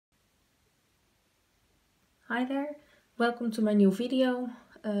Hi there, welcome to my new video.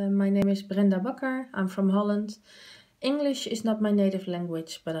 My name is Brenda Bakker, I'm from Holland. English is not my native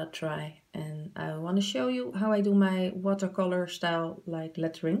language, but I'll try. And I want to show you how I do my watercolor style like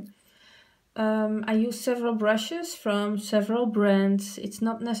lettering. I use several brushes from several brands. It's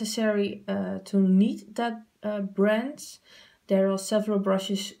not necessary to need that brands. There are several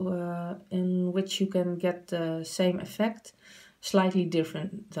brushes in which you can get the same effect, slightly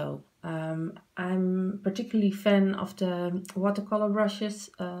different though. I'm particularly fan of the watercolor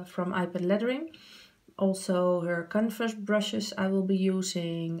brushes from iPad Lettering. Also her canvas brushes I will be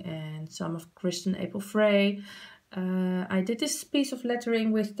using, and some of Kristen April Frey. I did this piece of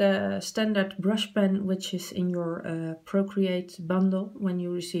lettering with the standard brush pen, which is in your Procreate bundle when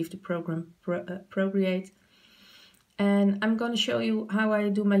you receive the program Procreate. And I'm going to show you how I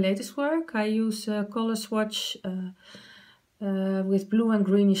do my latest work. I use color swatch with blue and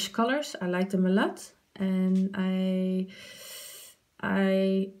greenish colors. I like them a lot. And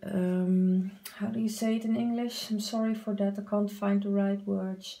how do you say it in English? I'm sorry for that, I can't find the right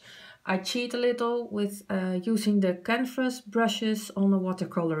words. I cheat a little with using the canvas brushes on a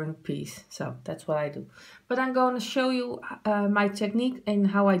watercoloring piece. So that's what I do. But I'm going to show you my technique and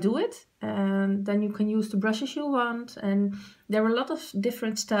how I do it. And then you can use the brushes you want. And there are a lot of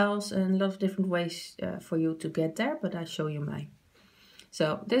different styles and a lot of different ways for you to get there. But I'll show you mine.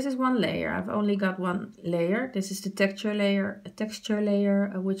 So this is one layer. I've only got one layer. This is the texture layer,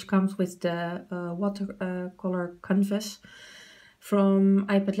 which comes with the watercolor canvas from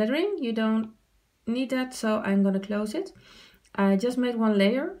iPad Lettering. You don't need that, so I'm gonna close it. I just made one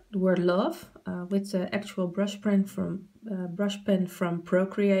layer, the word love, with the actual brush pen from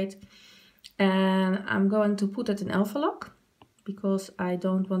Procreate, and I'm going to put it in alpha lock because I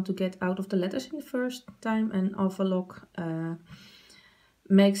don't want to get out of the letters in the first time, and alpha lock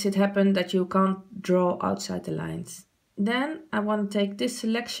makes it happen that you can't draw outside the lines. Then I want to take this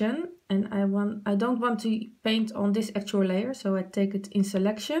selection, and I don't want to paint on this actual layer, so I take it in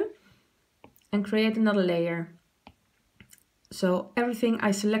selection and create another layer. So everything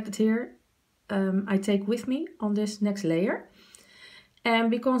I selected here I take with me on this next layer. And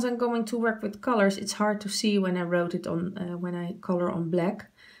because I'm going to work with colors, it's hard to see when I wrote it on when I color on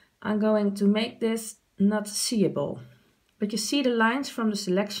black. I'm going to make this not seeable. But you see the lines from the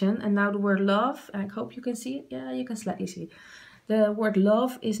selection, and now the word love, I hope you can see it. Yeah, you can slightly see. The word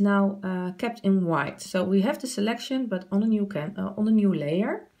love is now kept in white. So we have the selection, but on a new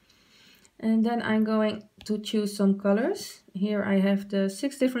layer. And then I'm going to choose some colors. Here I have the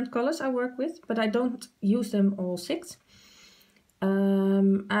 6 different colors I work with, but I don't use them all 6.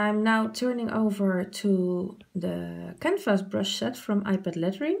 I'm now turning over to the canvas brush set from iPad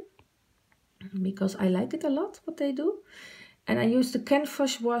Lettering, because I like it a lot what they do. And I use the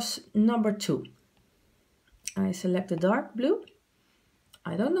canvas wash number 2. I select the dark blue.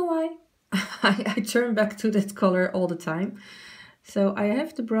 I don't know why. I turn back to that color all the time. So I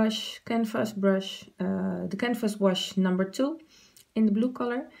have the canvas brush, the canvas wash number 2 in the blue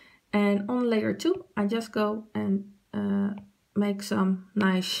color. And on layer 2, I just go and make some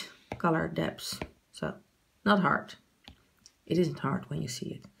nice color dabs. So not hard. It isn't hard when you see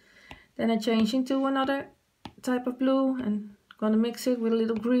it. Then I change into another type of blue and gonna mix it with a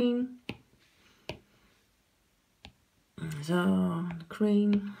little green. So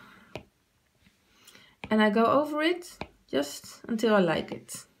green. And I go over it just until I like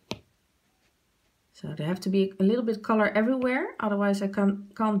it. So there have to be a little bit color everywhere, otherwise I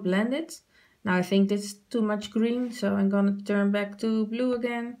can't blend it. Now I think this is too much green, so I'm gonna turn back to blue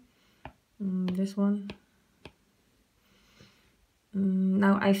again. This one.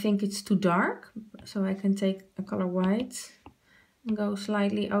 Now I think it's too dark, so I can take a color white and go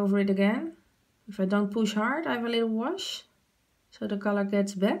slightly over it again. If I don't push hard, I have a little wash, so the color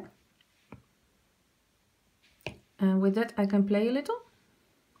gets back. And with that I can play a little.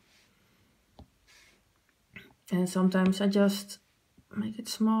 And sometimes I just make it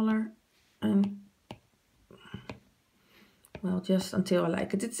smaller and, well, just until I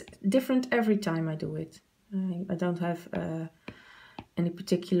like it. It's different every time I do it. I don't have any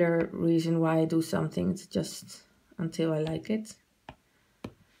particular reason why I do something. It's just until I like it.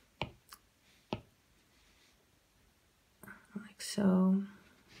 Like so.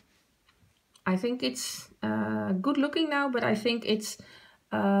 I think it's good looking now, but I think it's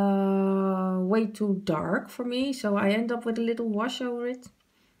way too dark for me. So I end up with a little wash over it.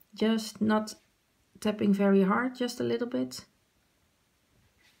 Just not tapping very hard, just a little bit.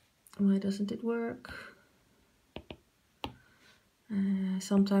 Why doesn't it work?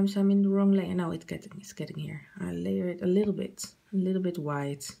 Sometimes I'm in the wrong layer. No, it's getting here. I layer it a little bit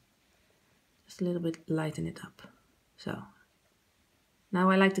white. Just a little bit lighten it up. So now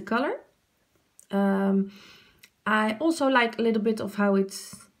I like the color. I also like a little bit of how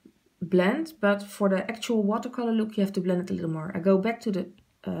it's blend, but for the actual watercolor look you have to blend it a little more. I go back to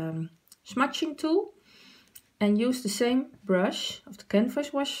the smudging tool and use the same brush of the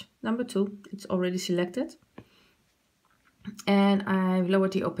canvas wash number 2. It's already selected. And I've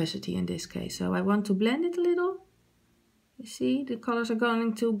lowered the opacity in this case. So I want to blend it a little. You see the colors are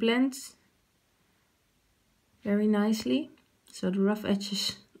going to blend very nicely. So the rough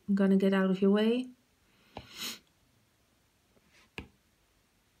edges I'm gonna get out of your way.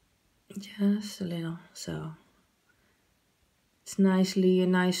 Just a little, so it's nicely a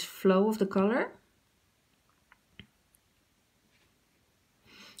nice flow of the color.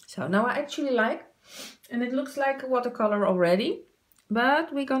 So now I actually like, and it looks like a watercolor already,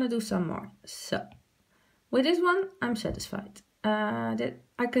 but we're gonna do some more. So with this one I'm satisfied. That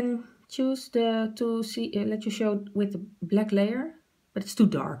I can choose the to see let you show with the black layer, but it's too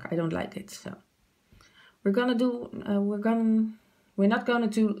dark. I don't like it. So we're gonna do we're not gonna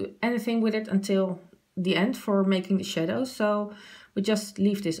do anything with it until the end for making the shadows. So we just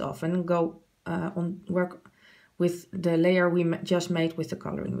leave this off and go on work with the layer we just made with the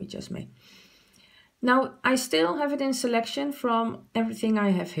coloring we just made. Now I still have it in selection from everything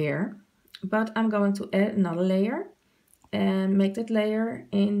I have here, but I'm going to add another layer and make that layer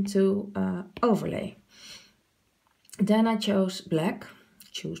into overlay. Then I choose black.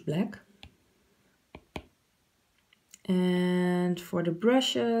 And for the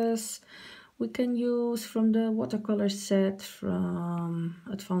brushes, we can use from the watercolor set, from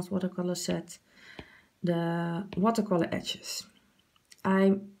Advanced Watercolor Set, the watercolor edges.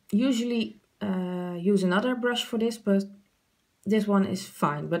 I usually use another brush for this, but this one is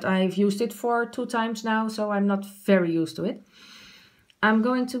fine. But I've used it for 2 times now, so I'm not very used to it. I'm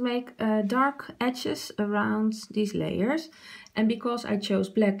going to make dark edges around these layers. And because I chose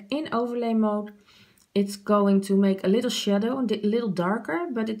black in overlay mode, it's going to make a little shadow, a little darker,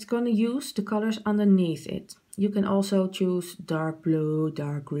 but it's going to use the colors underneath it. You can also choose dark blue,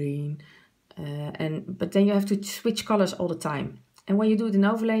 dark green, but then you have to switch colors all the time. And when you do it in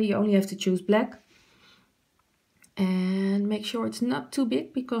overlay, you only have to choose black. And make sure it's not too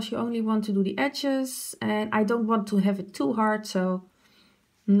big, because you only want to do the edges. And I don't want to have it too hard, so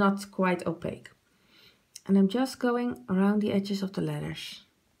not quite opaque. And I'm just going around the edges of the letters.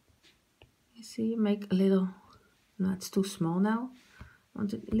 You see, make a little, no, it's too small now. I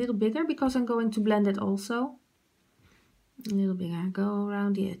want it a little bigger because I'm going to blend it also. A little bigger, go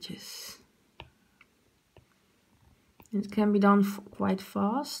around the edges. It can be done quite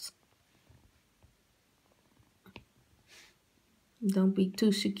fast. Don't be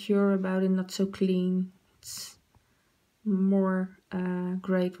too secure about it, not so clean. It's more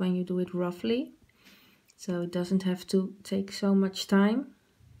great when you do it roughly. So it doesn't have to take so much time.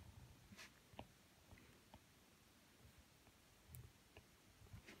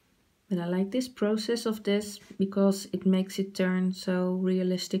 But I like this process of this because it makes it turn so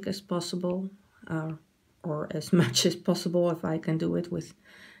realistic as possible, or as much as possible if I can do it with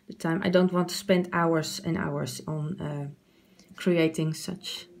the time. I don't want to spend hours and hours on creating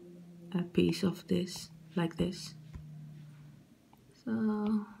such a piece of this, like this. So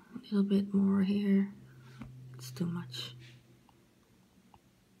a little bit more here, it's too much.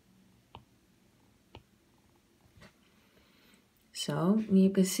 So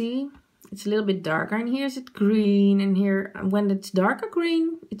you can see it's a little bit darker, and here's it green, and here when it's darker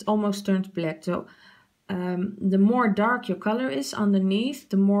green it almost turns black. So the more dark your color is underneath,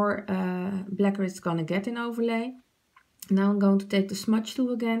 the more blacker it's gonna get in overlay. Now I'm going to take the smudge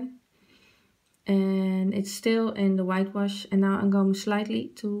tool again, and it's still in the whitewash, and now I'm going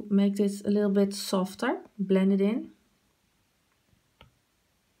slightly to make this a little bit softer, blend it in.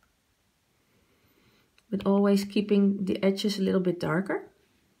 But always keeping the edges a little bit darker.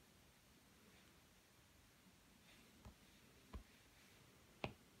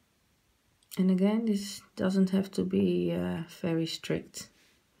 And again, this doesn't have to be very strict.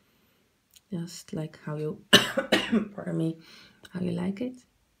 Just like how you, pardon me, how you like it.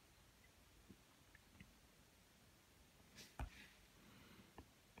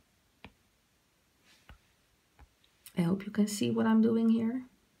 I hope you can see what I'm doing here.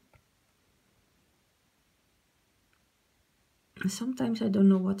 Sometimes I don't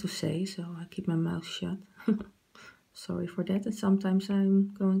know what to say, so I keep my mouth shut. Sorry for that. And sometimes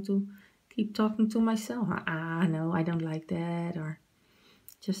I'm going to keep talking to myself. No, I don't like that, or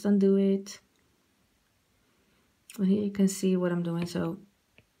just undo it. Well, here you can see what I'm doing, so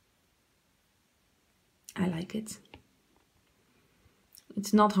I like it.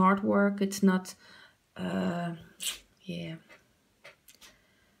 It's not hard work. It's not, yeah,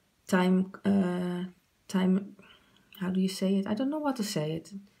 time, how do you say it? I don't know what to say.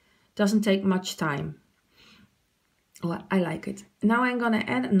 It doesn't take much time. Well, I like it. Now I'm gonna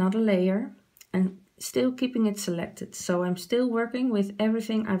add another layer and still keeping it selected. So I'm still working with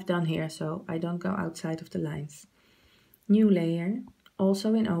everything I've done here, so I don't go outside of the lines. New layer,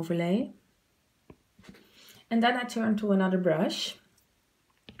 also in overlay. And then I turn to another brush.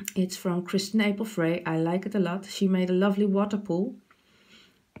 It's from Kristen April Frey. I like it a lot. She made a lovely water pool.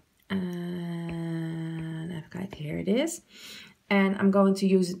 And here it is. And I'm going to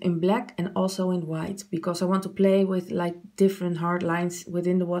use it in black and also in white because I want to play with like different hard lines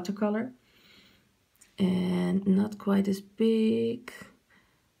within the watercolor. And not quite as big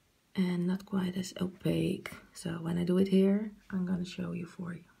and not quite as opaque. So when I do it here, I'm going to show you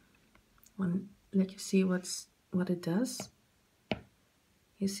for you. I want to let you see what it does.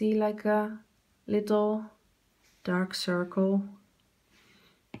 You see like a little dark circle.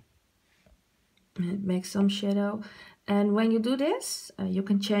 And it makes some shadow. And when you do this, you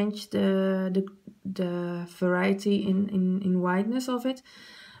can change the variety in whiteness of it.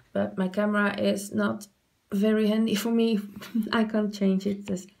 But my camera is not very handy for me. I can't change it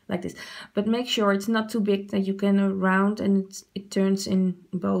just like this. But make sure it's not too big that you can round and it turns in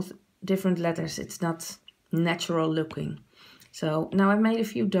both different letters. It's not natural looking. So now I've made a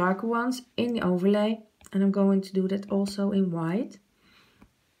few darker ones in the overlay and I'm going to do that also in white.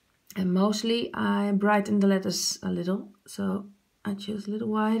 And mostly I brighten the letters a little. So I choose a little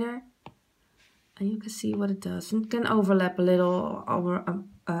wider and you can see what it does. And it can overlap a little over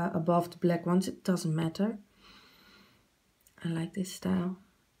above the black ones. It doesn't matter. I like this style.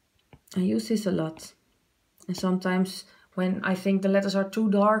 I use this a lot. And sometimes when I think the letters are too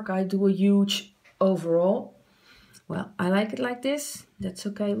dark, I do a huge overall. Well, I like it like this. That's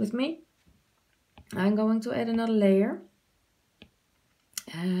okay with me. I'm going to add another layer.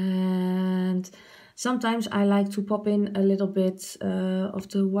 And sometimes I like to pop in a little bit of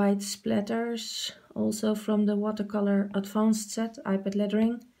the white splatters, also from the watercolor advanced set, iPad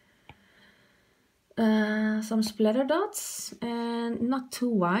lettering. Some splatter dots and not too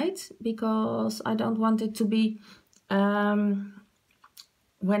white because I don't want it to be when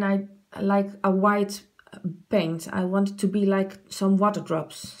I like a white paint, I want it to be like some water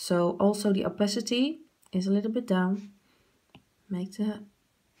drops. So also the opacity is a little bit down. Make the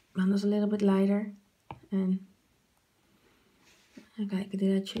bundles a little bit lighter. And okay,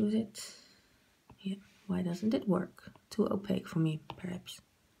 did I choose it? Yeah, why doesn't it work? Too opaque for me, perhaps.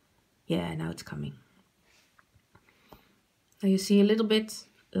 Yeah, now it's coming. Now you see a little bit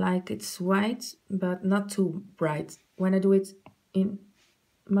like it's white, but not too bright. When I do it in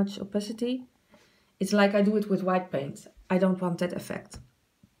much opacity, it's like I do it with white paint. I don't want that effect.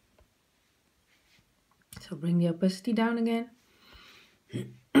 So bring the opacity down again.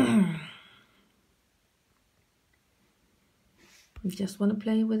 You just want to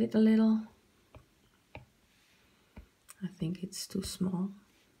play with it a little. I think it's too small.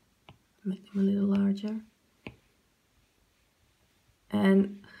 Make them a little larger.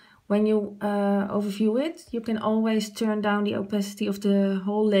 And when you overview it, you can always turn down the opacity of the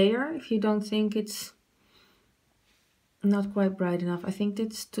whole layer if you don't think it's not quite bright enough. I think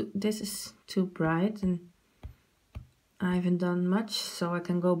this is too bright and I haven't done much, so I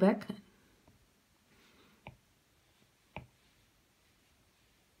can go back.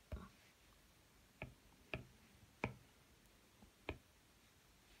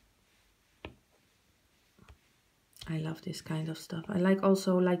 I love this kind of stuff. I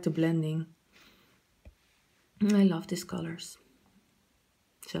also like the blending. I love these colors.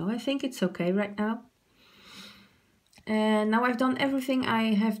 So I think it's okay right now. And now I've done everything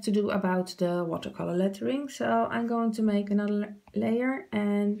I have to do about the watercolor lettering. So I'm going to make another layer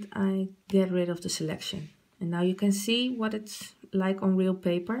and I get rid of the selection. And now you can see what it's like on real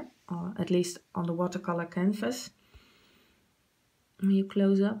paper, or at least on the watercolor canvas. When you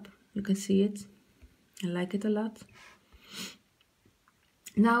close up, you can see it. I like it a lot.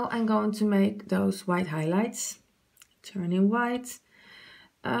 Now I'm going to make those white highlights. Turn in white.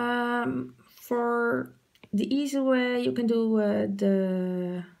 For the easy way, you can do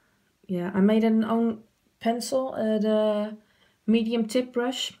I made an own pencil, the medium tip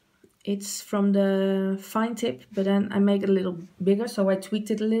brush. It's from the fine tip, but then I make it a little bigger, so I tweaked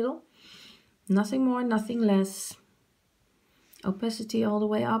it a little. Nothing more, nothing less. Opacity all the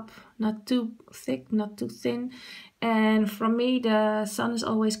way up, not too thick, not too thin. And from me, the sun is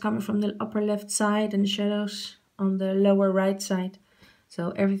always coming from the upper left side and the shadows on the lower right side. So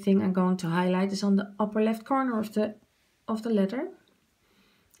everything I'm going to highlight is on the upper left corner of the letter.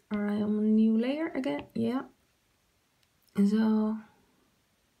 Are I on a new layer again? Yeah. And so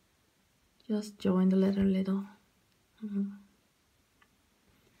just join the letter a little.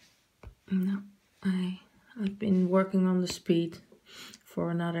 No, I've been working on the speed for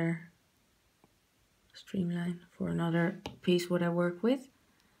another streamline, for another piece what I work with.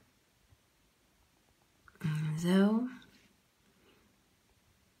 And so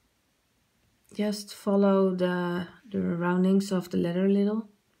just follow the roundings of the letter a little.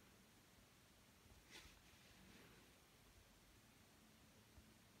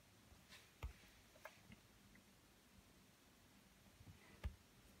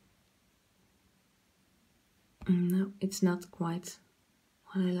 No, it's not quite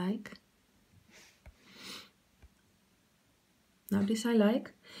what I like. Now this I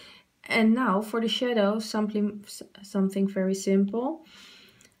like. And now for the shadow, something very simple.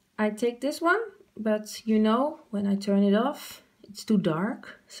 I take this one, but you know, when I turn it off, it's too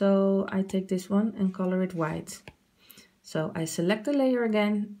dark. So I take this one and color it white. So I select the layer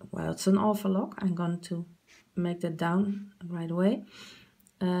again. Well, it's an alpha lock. I'm going to make that down right away.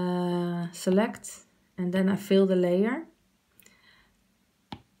 Select, and then I fill the layer.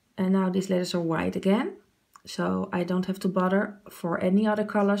 And now these letters are white again. So I don't have to bother for any other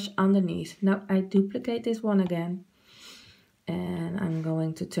colors underneath. Now I duplicate this one again. And I'm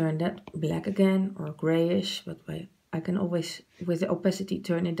going to turn that black again, or grayish, but I can always, with the opacity,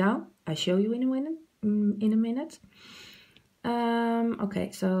 turn it down. I show you in a minute.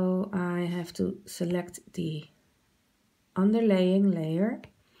 Okay, so I have to select the underlaying layer,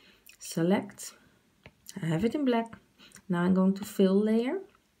 select, I have it in black. Now I'm going to fill layer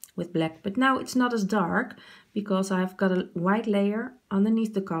with black, but now it's not as dark because I've got a white layer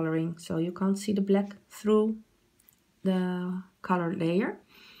underneath the coloring, so you can't see the black through the color layer.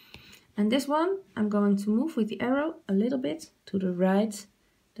 And this one I'm going to move with the arrow a little bit to the right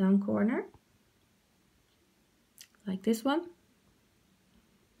down corner, like this one.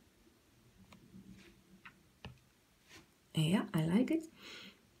 Yeah, I like it.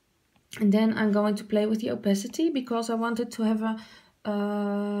 And then I'm going to play with the opacity because I wanted to have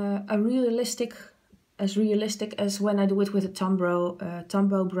a realistic as when I do it with a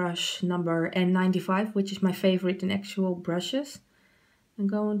Tombow brush number N95, which is my favorite in actual brushes. I'm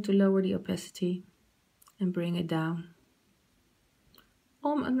going to lower the opacity and bring it down.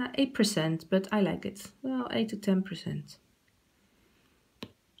 8%, but I like it. Well, 8 to 10%.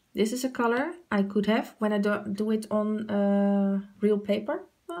 This is a color I could have when I do it on real paper.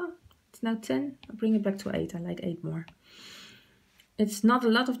 Well, it's now 10. I'll bring it back to 8. I like 8 more. It's not a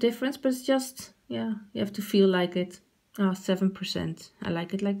lot of difference, but it's just, yeah, you have to feel like it. 7%. I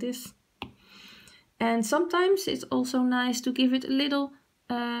like it like this. And sometimes it's also nice to give it a little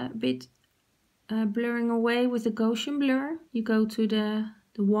bit blurring away with the Gaussian blur. You go to the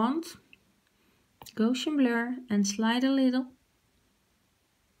wand, Gaussian blur, and slide a little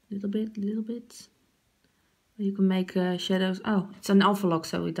bit. You can make shadows. Oh, it's an alpha lock,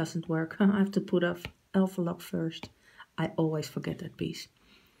 so it doesn't work. I have to put off alpha lock first. I always forget that piece.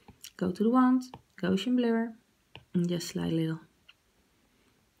 Go to the wand, Gaussian blur, and just slide a little.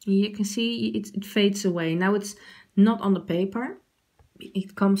 You can see it fades away. Now it's not on the paper.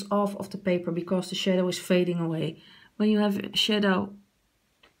 It comes off of the paper because the shadow is fading away. When you have a shadow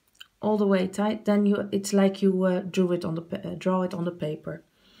all the way tight, then it's like you draw it on the paper.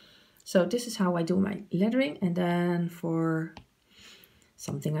 So this is how I do my lettering. And then for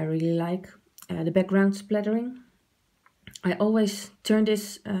something I really like, the background splattering. I always turn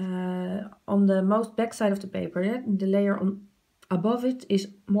this on the most back side of the paper. Yeah? The layer above it is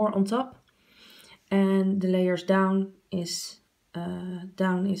more on top, and the layers down is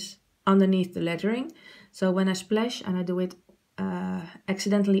underneath the lettering. So when I splash and I do it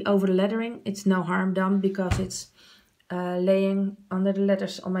accidentally over the lettering, it's no harm done because it's laying under the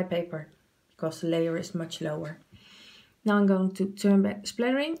letters on my paper because the layer is much lower. Now I'm going to turn back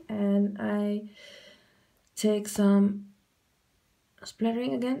splattering, and I take some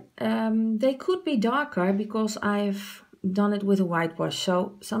splattering again. They could be darker because I've done it with a whitewash,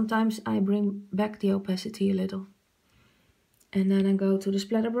 so sometimes I bring back the opacity a little. And then I go to the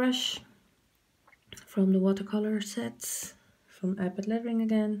splatter brush from the watercolor sets, from iPad lettering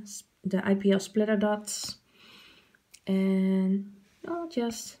again, the IPL splatter dots, and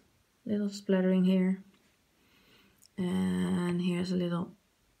just little splattering here. And here's a little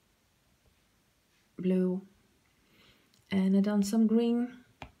blue, and I done some green.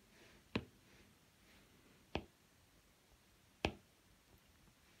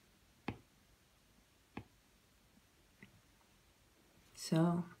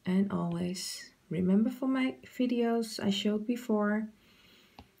 So, and always remember, for my videos I showed before,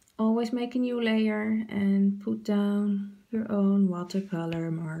 always make a new layer and put down your own watercolor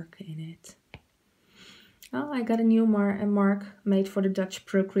mark in it. Oh, I got a new mark made for the Dutch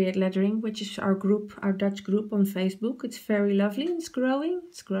Procreate lettering, which is our group, our Dutch group on Facebook. It's very lovely. It's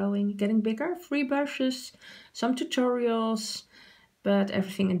growing, getting bigger. 3 brushes, some tutorials, but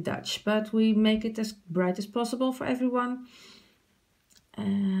everything in Dutch. But we make it as bright as possible for everyone.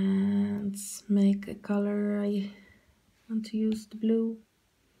 And make a color. I want to use the blue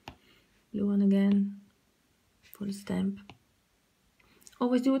one again for the stamp.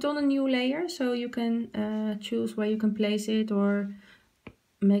 Always do it on a new layer, so you can choose where you can place it or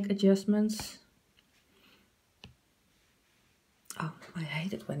make adjustments. Oh, I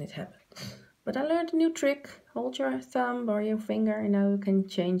hate it when it happens. But I learned a new trick. Hold your thumb or your finger and now you can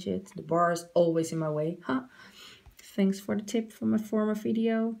change it. The bar is always in my way. Huh. Thanks for the tip from a former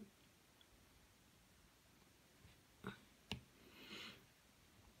video.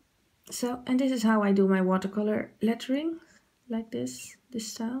 So, and this is how I do my watercolor lettering, like this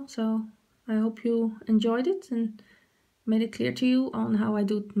style. So I hope you enjoyed it and made it clear to you on how I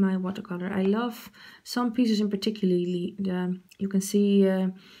do my watercolor. I love some pieces in particularly. You can see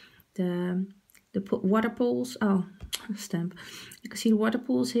the water pools. Oh, stamp. You can see the water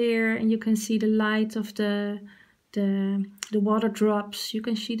pools here, and you can see the light of the water drops. You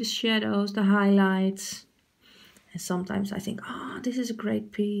can see the shadows, the highlights. And sometimes I think, oh, this is a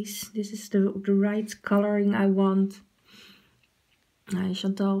great piece. This is the right coloring I want. Hi,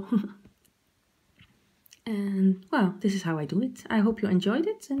 Chantal. And well, this is how I do it. I hope you enjoyed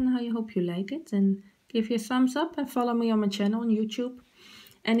it and I hope you like it. And give you a thumbs up and follow me on my channel on YouTube.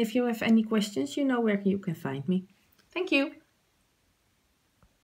 And if you have any questions, you know where you can find me. Thank you.